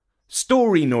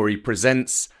Story Nori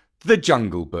presents The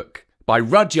Jungle Book by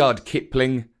Rudyard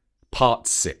Kipling, Part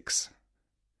 6.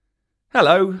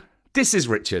 Hello, this is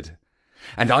Richard,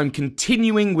 and I'm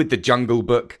continuing with The Jungle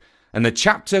Book and the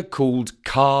chapter called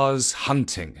Kaa's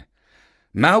Hunting.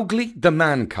 Mowgli, the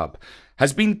man-cub,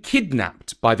 has been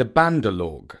kidnapped by the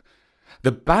Bandar-log.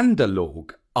 The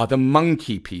Bandar-log are the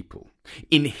monkey people.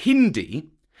 In Hindi,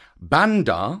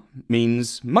 Bandar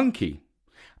means monkey,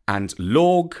 and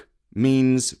log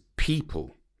means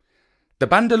people. The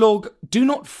Bandar-log do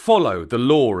not follow the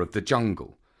law of the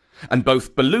jungle, and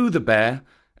both Baloo the bear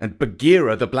and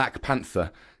Bagheera the black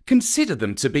panther consider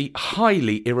them to be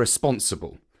highly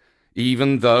irresponsible,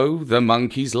 even though the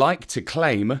monkeys like to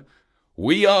claim,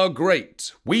 "We are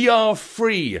great, we are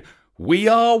free, we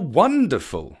are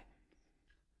wonderful."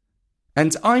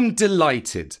 And I'm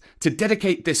delighted to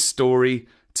dedicate this story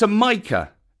to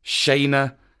Micah,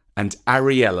 Shayna, and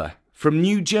Ariella from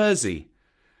New Jersey,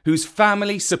 whose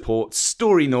family supports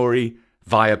Story Nori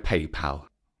via PayPal.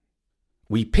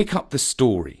 We pick up the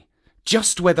story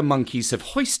just where the monkeys have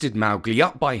hoisted Mowgli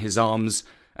up by his arms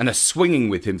and are swinging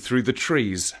with him through the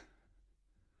trees.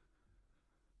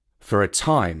 For a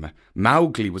time,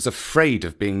 Mowgli was afraid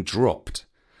of being dropped.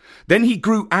 Then he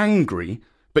grew angry,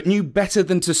 but knew better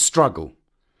than to struggle.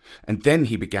 And then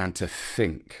he began to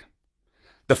think.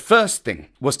 The first thing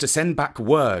was to send back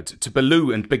word to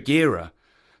Baloo and Bagheera,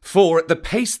 for at the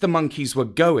pace the monkeys were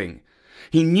going,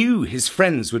 he knew his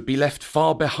friends would be left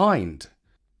far behind.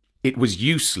 It was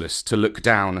useless to look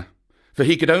down, for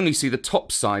he could only see the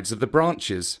top sides of the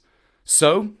branches.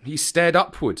 So he stared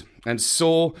upward and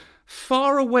saw,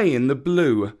 far away in the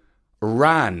blue,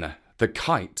 Ran, the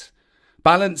kite,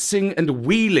 balancing and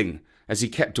wheeling as he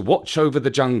kept watch over the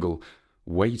jungle,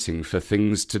 waiting for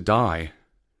things to die.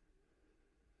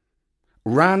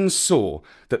 Ran saw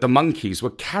that the monkeys were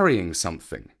carrying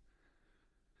something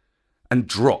and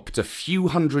dropped a few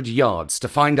hundred yards to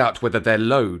find out whether their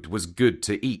load was good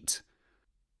to eat.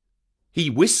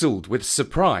 He whistled with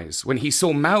surprise when he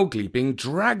saw Mowgli being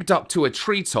dragged up to a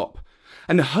treetop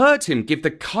and heard him give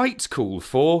the kite call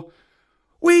for,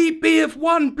 "We be of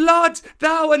one blood,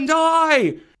 thou and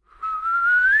I!"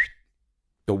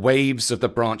 The waves of the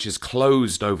branches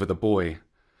closed over the boy,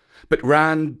 but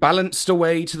Ran balanced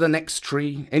away to the next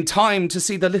tree in time to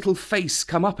see the little face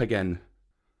come up again.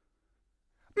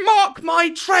 "Mark my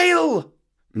trail!"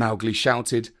 Mowgli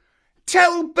shouted.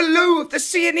 "Tell Baloo of the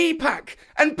Seeonee Pack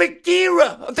and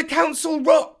Bagheera of the Council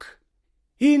Rock."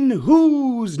 "In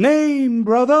whose name,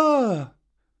 brother?"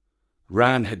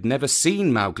 Ran had never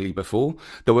seen Mowgli before,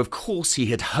 though of course he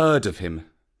had heard of him.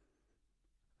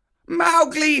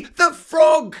 "Mowgli the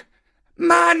Frog!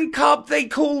 Man-cub they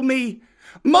call me!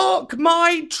 Mark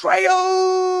my trail!"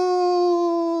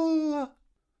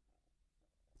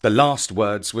 The last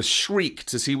words were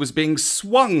shrieked as he was being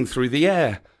swung through the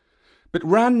air, but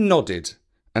Ran nodded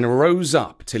and rose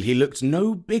up till he looked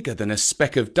no bigger than a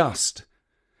speck of dust,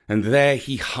 and there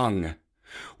he hung,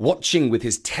 watching with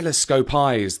his telescope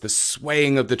eyes the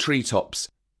swaying of the treetops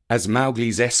as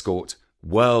Mowgli's escort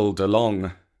whirled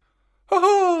along.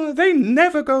 "Oh, they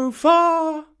never go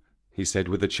far," he said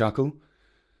with a chuckle.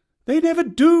 "They never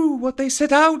do what they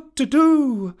set out to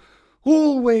do.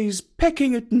 Always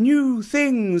pecking at new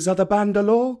things are the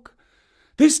Bandar-log.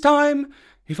 This time,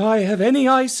 if I have any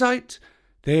eyesight,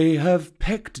 they have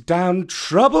pecked down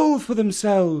trouble for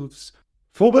themselves.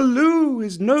 For Baloo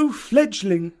is no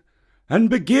fledgling, and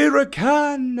Bagheera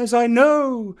can, as I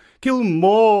know, kill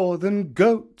more than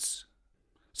goats."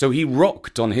 So he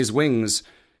rocked on his wings,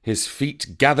 his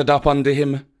feet gathered up under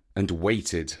him, and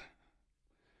waited.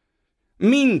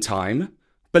 Meantime,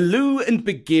 Baloo and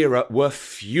Bagheera were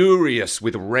furious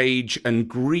with rage and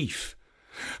grief.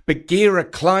 Bagheera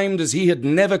climbed as he had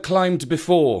never climbed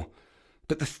before,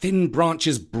 but the thin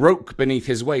branches broke beneath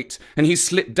his weight, and he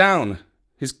slipped down,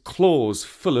 his claws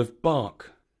full of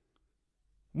bark.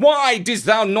 "Why didst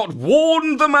thou not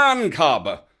warn the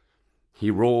man-cub?" he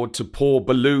roared to poor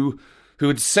Baloo, who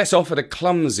had set off at a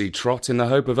clumsy trot in the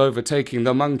hope of overtaking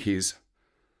the monkeys.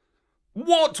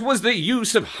 "What was the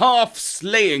use of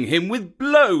half-slaying him with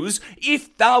blows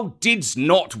if thou didst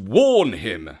not warn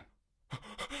him?"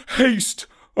 "Haste!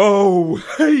 Oh,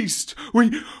 haste!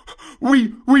 We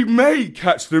may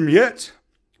catch them yet,"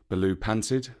 Baloo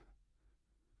panted.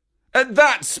 "At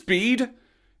that speed,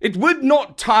 it would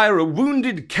not tire a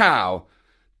wounded cow.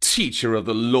 Teacher of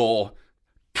the law!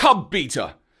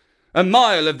 Cub-beater! A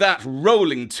mile of that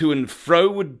rolling to and fro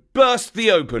would burst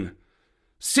the open.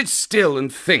 Sit still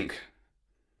and think.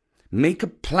 Make a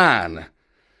plan.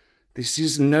 This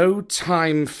is no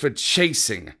time for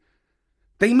chasing.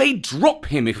 They may drop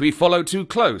him if we follow too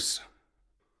close."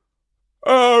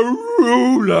 A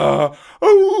ruler!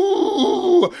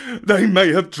 Oh! They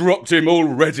may have dropped him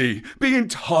already, being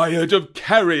tired of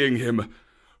carrying him.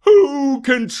 Who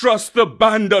can trust the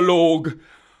Bandar-log?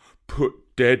 Put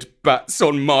dead bats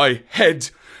on my head,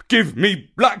 give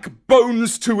me black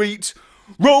bones to eat,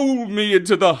 roll me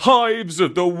into the hives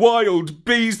of the wild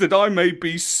bees that I may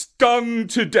be stung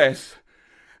to death,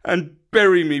 and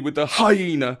bury me with the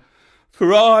hyena,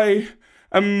 for I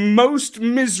am most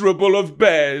miserable of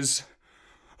bears.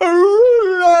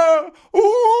 Ooh,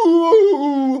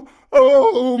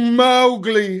 oh,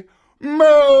 Mowgli,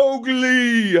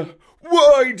 Mowgli!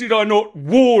 Why did I not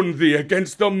warn thee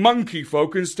against the monkey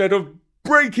folk instead of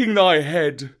breaking thy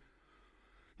head?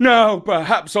 Now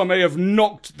perhaps I may have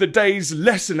knocked the day's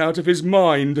lesson out of his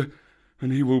mind,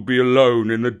 and he will be alone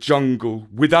in the jungle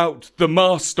without the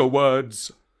master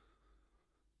words.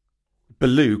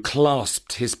 Baloo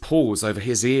clasped his paws over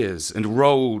his ears and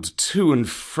rolled to and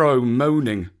fro,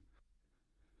 moaning.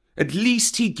 At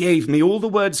least he gave me all the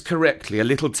words correctly a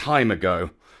little time ago,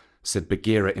 said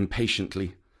Bagheera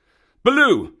impatiently.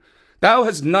 Baloo, thou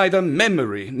hast neither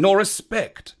memory nor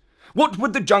respect. What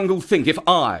would the jungle think if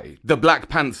I, the Black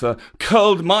Panther,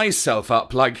 curled myself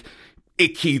up like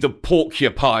Ikki the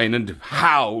Porcupine and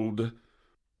howled?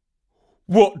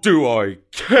 What do I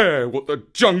care what the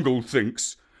jungle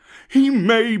thinks? He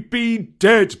may be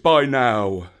dead by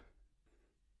now.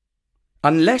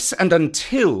 Unless and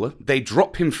until they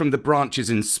drop him from the branches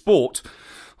in sport,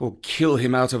 or kill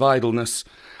him out of idleness,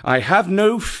 I have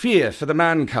no fear for the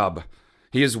man-cub.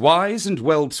 He is wise and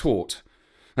well taught,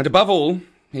 and above all,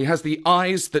 he has the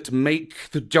eyes that make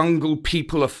the jungle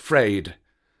people afraid.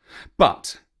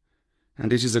 But,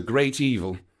 and it is a great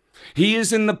evil, he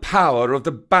is in the power of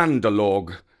the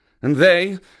Bandar-log, and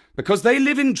they, because they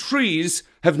live in trees,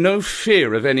 have no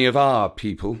fear of any of our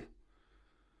people.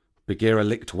 Bagheera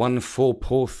licked one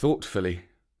forepaw thoughtfully.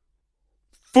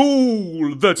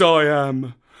 Fool that I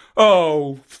am!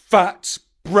 Oh, fat,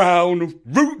 brown,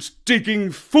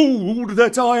 root-digging fool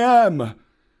that I am!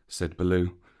 Said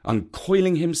Baloo,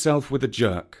 uncoiling himself with a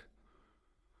jerk.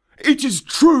 It is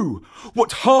true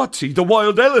what Hearty the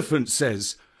wild elephant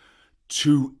says.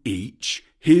 To each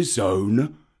his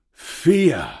own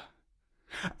fear.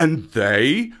 And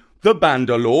they, the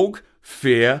Bandar-log,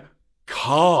 fear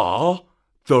Kaa,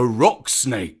 the rock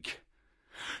snake.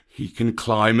 He can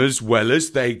climb as well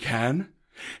as they can.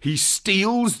 He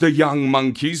steals the young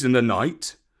monkeys in the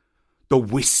night. The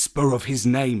whisper of his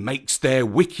name makes their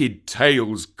wicked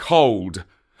tails cold.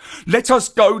 Let us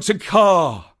go to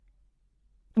Kaa.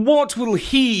 What will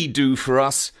he do for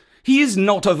us? He is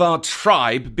not of our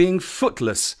tribe, being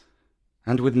footless,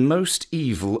 and with most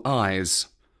evil eyes,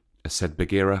 said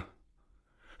Bagheera.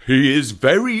 He is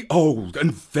very old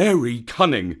and very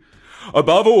cunning.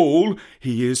 Above all,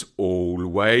 he is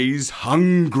always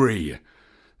hungry,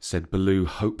 said Baloo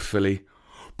hopefully.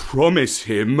 Promise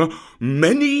him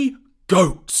many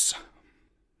goats.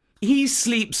 He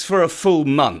sleeps for a full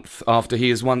month after he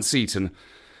is once eaten.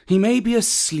 He may be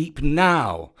asleep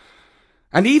now.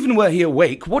 And even were he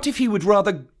awake, what if he would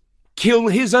rather kill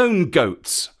his own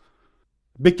goats?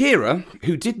 Bagheera,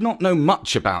 who did not know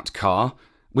much about Kaa,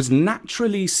 was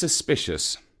naturally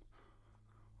suspicious.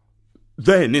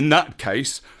 Then, in that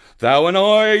case, thou and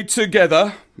I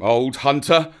together, old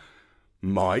hunter,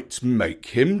 might make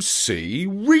him see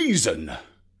reason.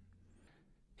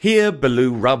 Here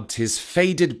Baloo rubbed his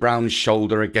faded brown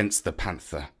shoulder against the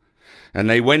panther, and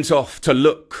they went off to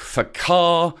look for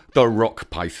Kaa the rock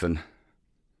python.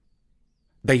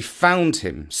 They found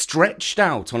him stretched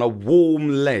out on a warm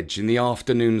ledge in the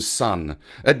afternoon sun,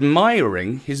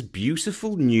 admiring his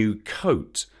beautiful new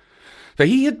coat. For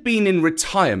he had been in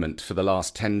retirement for the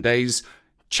last 10 days,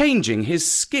 changing his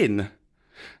skin.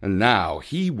 And now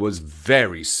he was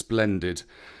very splendid,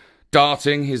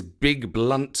 darting his big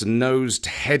blunt-nosed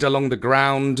head along the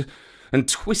ground and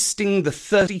twisting the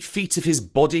 30 feet of his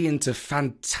body into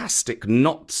fantastic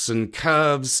knots and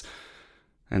curves,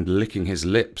 and licking his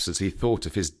lips as he thought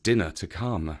of his dinner to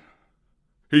come.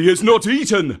 He has not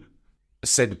eaten,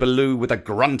 said Baloo with a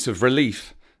grunt of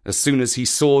relief, as soon as he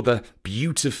saw the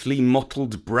beautifully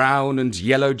mottled brown and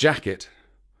yellow jacket.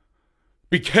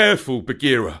 Be careful,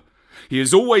 Bagheera. He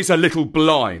is always a little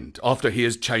blind after he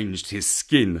has changed his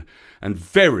skin, and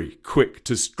very quick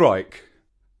to strike.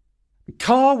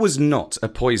 Kaa was not a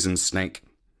poison snake.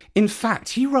 In fact,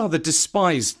 he rather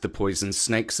despised the poison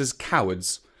snakes as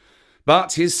cowards.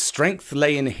 But his strength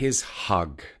lay in his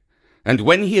hug, and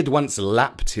when he had once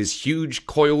lapped his huge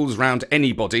coils round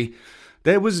anybody,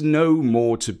 there was no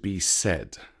more to be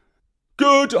said.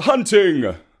 Good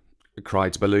hunting!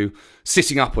 Cried Baloo,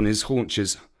 sitting up on his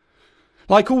haunches.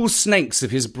 Like all snakes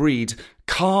of his breed,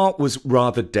 Kaa was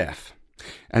rather deaf,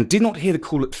 and did not hear the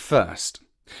call at first.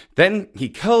 Then he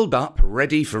curled up,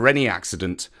 ready for any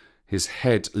accident, his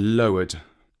head lowered.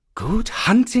 "Good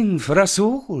hunting for us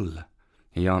all,"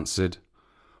 he answered.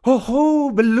 "Ho,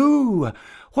 ho, Baloo,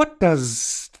 what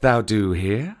dost thou do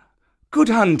here? Good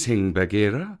hunting,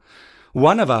 Bagheera.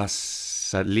 One of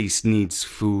us at least needs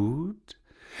food.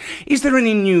 Is there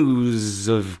any news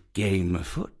of game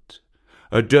afoot?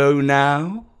 A doe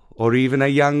now, or even a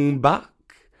young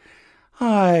buck?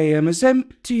 I am as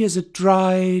empty as a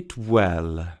dried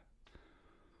well."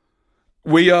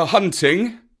 "We are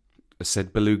hunting,"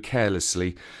 said Baloo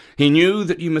carelessly. He knew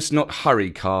that you must not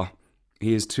hurry Kaa.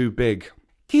 He is too big.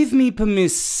 "Give me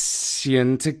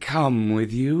permission to come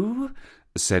with you,"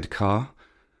 said Kaa.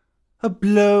 "A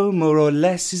blow more or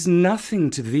less is nothing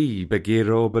to thee,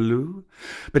 Bagheera or Baloo.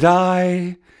 But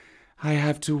I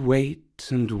have to wait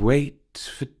and wait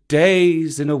for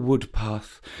days in a wood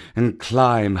path, and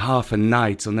climb half a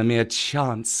night on the mere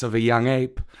chance of a young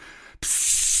ape.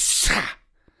 Psst!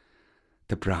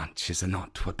 The branches are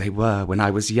not what they were when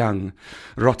I was young.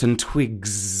 Rotten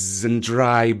twigs and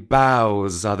dry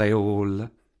boughs are they all."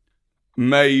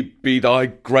 "Maybe thy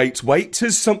great weight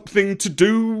has something to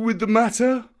do with the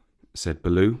matter," said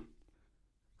Baloo.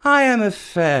 "I am a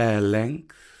fair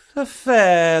length,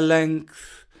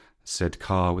 said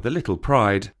Kaa with a little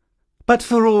pride. "But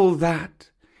for all that,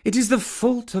 it is the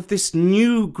fault of this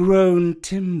new-grown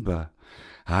timber.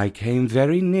 I came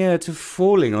very near to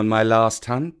falling on my last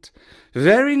hunt,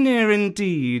 very near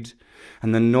indeed,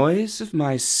 and the noise of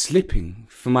my slipping,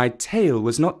 for my tail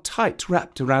was not tight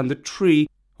wrapped around the tree,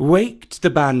 waked the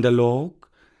Bandar-log,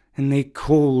 and they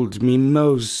called me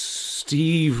most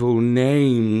evil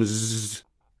names."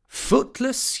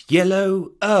 "Footless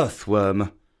yellow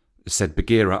earthworm," said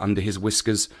Bagheera under his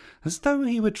whiskers, as though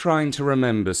he were trying to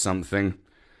remember something.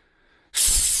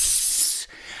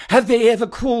 "Have they ever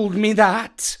called me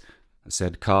that?"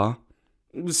 said Kaa.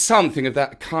 "Something of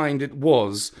that kind it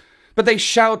was. But they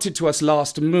shouted to us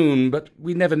last moon, but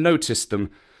we never noticed them.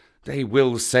 They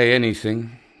will say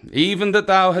anything, even that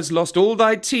thou hast lost all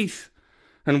thy teeth,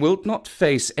 and wilt not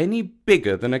face any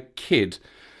bigger than a kid,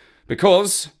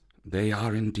 because they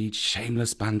are indeed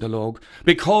shameless, Bandar-log,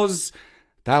 because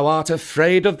thou art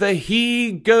afraid of the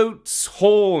he-goat's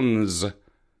horns."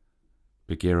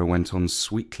 Bagheera went on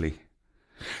sweetly.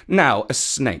 Now, a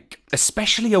snake,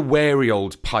 especially a wary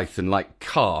old python like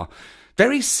Kaa,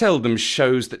 very seldom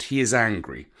shows that he is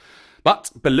angry.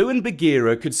 But Baloo and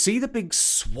Bagheera could see the big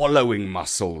swallowing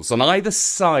muscles on either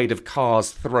side of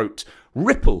Kaa's throat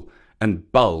ripple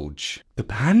and bulge. "The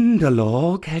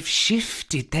Bandar-log have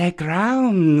shifted their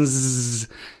grounds,"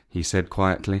 he said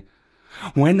quietly.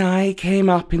 "When I came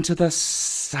up into the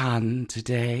sun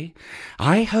today,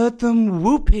 I heard them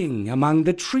whooping among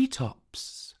the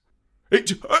treetops."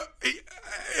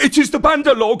 It is the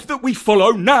Bandar-log that we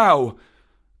follow now,"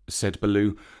 said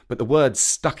Baloo, but the words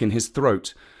stuck in his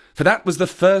throat, for that was the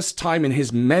first time in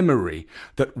his memory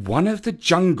that one of the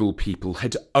jungle people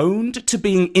had owned to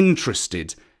being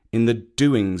interested in the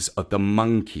doings of the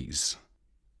monkeys.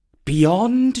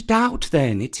 "Beyond doubt,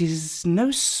 then, it is no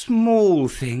small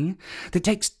thing that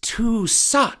takes two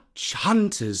such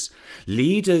hunters,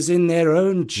 leaders in their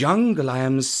own jungle, I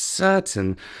am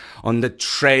certain, on the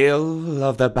trail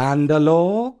of the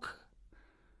Bandar-log?"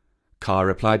 Kaa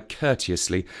replied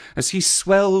courteously, as he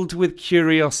swelled with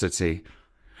curiosity.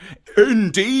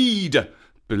 "Indeed,"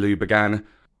 Baloo began,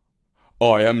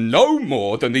 "I am no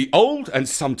more than the old and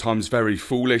sometimes very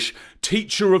foolish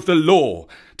teacher of the law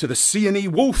to the Seeonee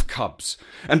wolf cubs,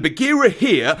 and Bagheera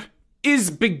here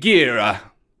is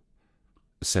Bagheera,"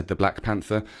 said the Black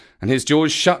Panther, and his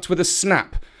jaws shut with a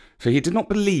snap, for he did not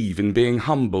believe in being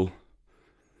humble.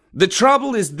 "The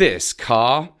trouble is this,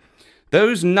 Kaa.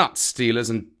 Those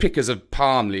nut-stealers and pickers of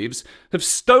palm leaves have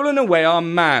stolen away our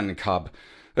man-cub,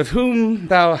 of whom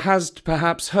thou hast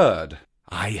perhaps heard."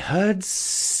 "I heard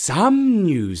some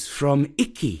news from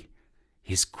Ikki.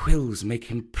 His quills make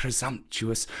him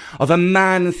presumptuous, of a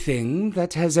man-thing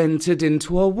that has entered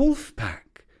into a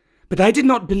wolf-pack. But I did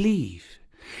not believe.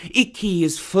 Ikki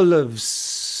is full of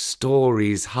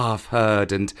stories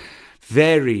half-heard and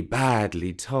very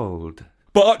badly told."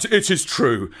 "But it is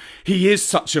true. He is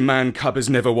such a man-cub as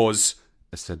never was,"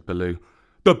 said Baloo.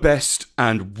 "The best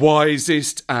and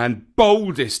wisest and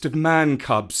boldest of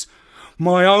man-cubs.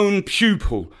 My own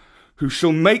pupil, who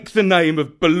shall make the name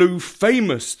of Baloo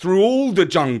famous through all the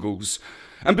jungles.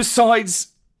 And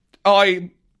besides,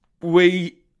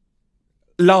 we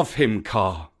love him,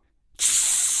 Kaa."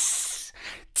 "Tss,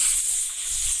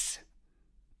 tss,"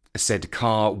 said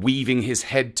Kaa, weaving his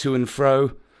head to and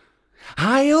fro.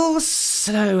 "I'll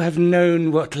also have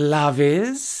known what love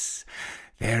is.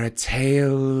 There are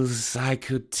tales I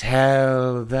could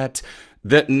tell that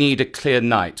need a clear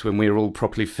night when we are all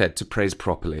properly fed to praise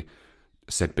properly,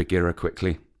 said Bagheera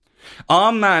quickly.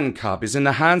 Our man-cub is in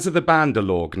the hands of the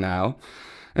Bandar-log now,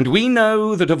 and we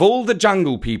know that of all the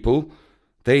jungle people,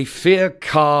 they fear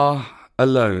Kaa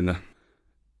alone.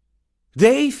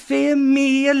 They fear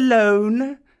me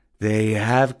alone? They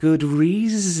have good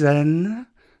reason,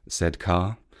 said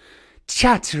Kaa.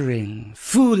 Chattering,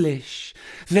 foolish,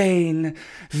 vain,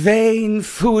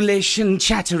 foolish and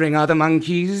chattering are the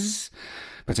monkeys.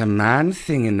 But a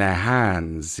man-thing in their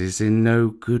hands is in no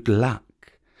good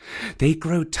luck. They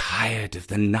grow tired of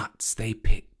the nuts they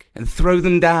pick and throw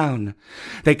them down.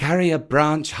 They carry a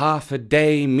branch half a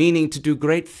day, meaning to do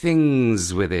great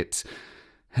things with it,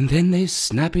 and then they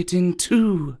snap it in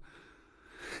two.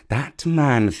 That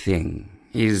man-thing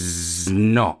is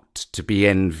not to be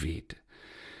envied.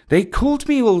 They called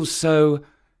me also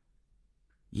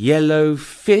yellow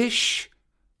fish,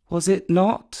 was it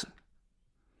not?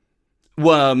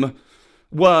 Worm,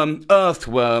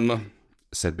 earthworm,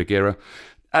 said Bagheera,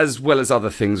 as well as other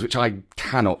things which I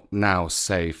cannot now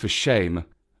say for shame.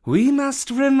 We must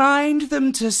remind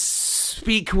them to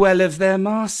speak well of their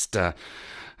master.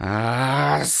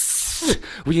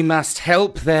 We must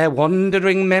help their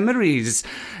wandering memories.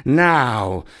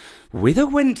 Now, whither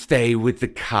went they with the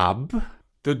cub?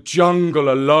 The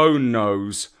jungle alone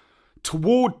knows.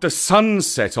 Toward the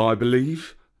sunset, I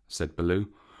believe, said Baloo.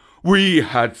 We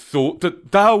had thought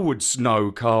that thou wouldst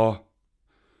know, Kaa.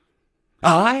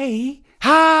 Aye?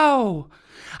 How?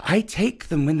 I take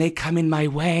them when they come in my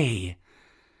way,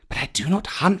 but I do not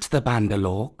hunt the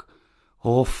Bandar-log,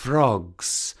 or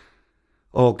frogs,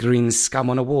 or green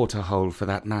scum on a waterhole for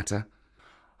that matter.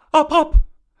 Up, up,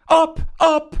 up,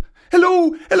 up!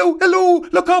 Hello, hello, hello!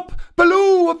 Look up!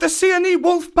 Baloo of the Seeonee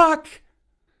Wolf Pack!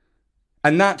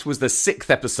 And that was the 6th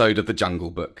episode of The Jungle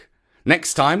Book.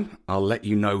 Next time, I'll let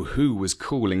you know who was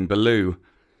calling Baloo.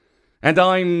 And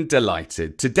I'm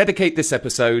delighted to dedicate this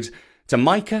episode to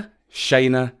Micah,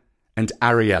 Shayna, and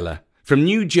Ariella from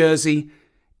New Jersey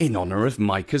in honour of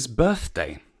Micah's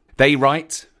birthday. They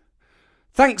write,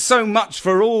 "Thanks so much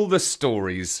for all the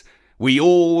stories. We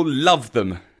all love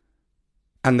them.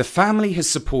 And the family has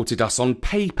supported us on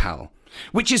PayPal,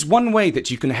 which is one way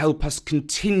that you can help us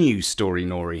continue Story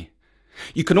Nori.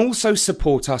 You can also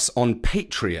support us on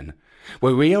Patreon,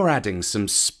 where we are adding some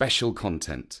special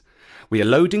content. We are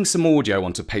loading some audio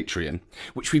onto Patreon,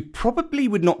 which we probably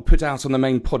would not put out on the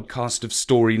main podcast of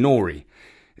Story Nori.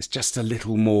 It's just a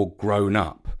little more grown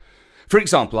up. For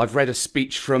example, I've read a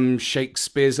speech from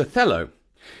Shakespeare's Othello,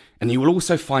 and you will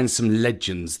also find some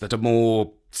legends that are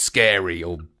more scary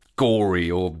or gory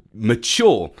or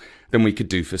mature than we could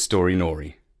do for Story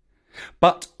Nori.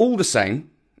 But all the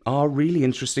same, are really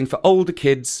interesting for older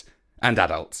kids and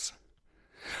adults.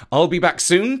 I'll be back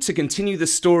soon to continue the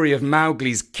story of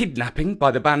Mowgli's kidnapping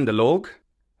by the Bandar-log.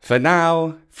 For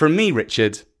now, from me,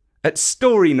 Richard, at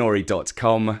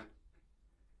storynori.com,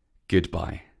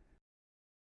 goodbye.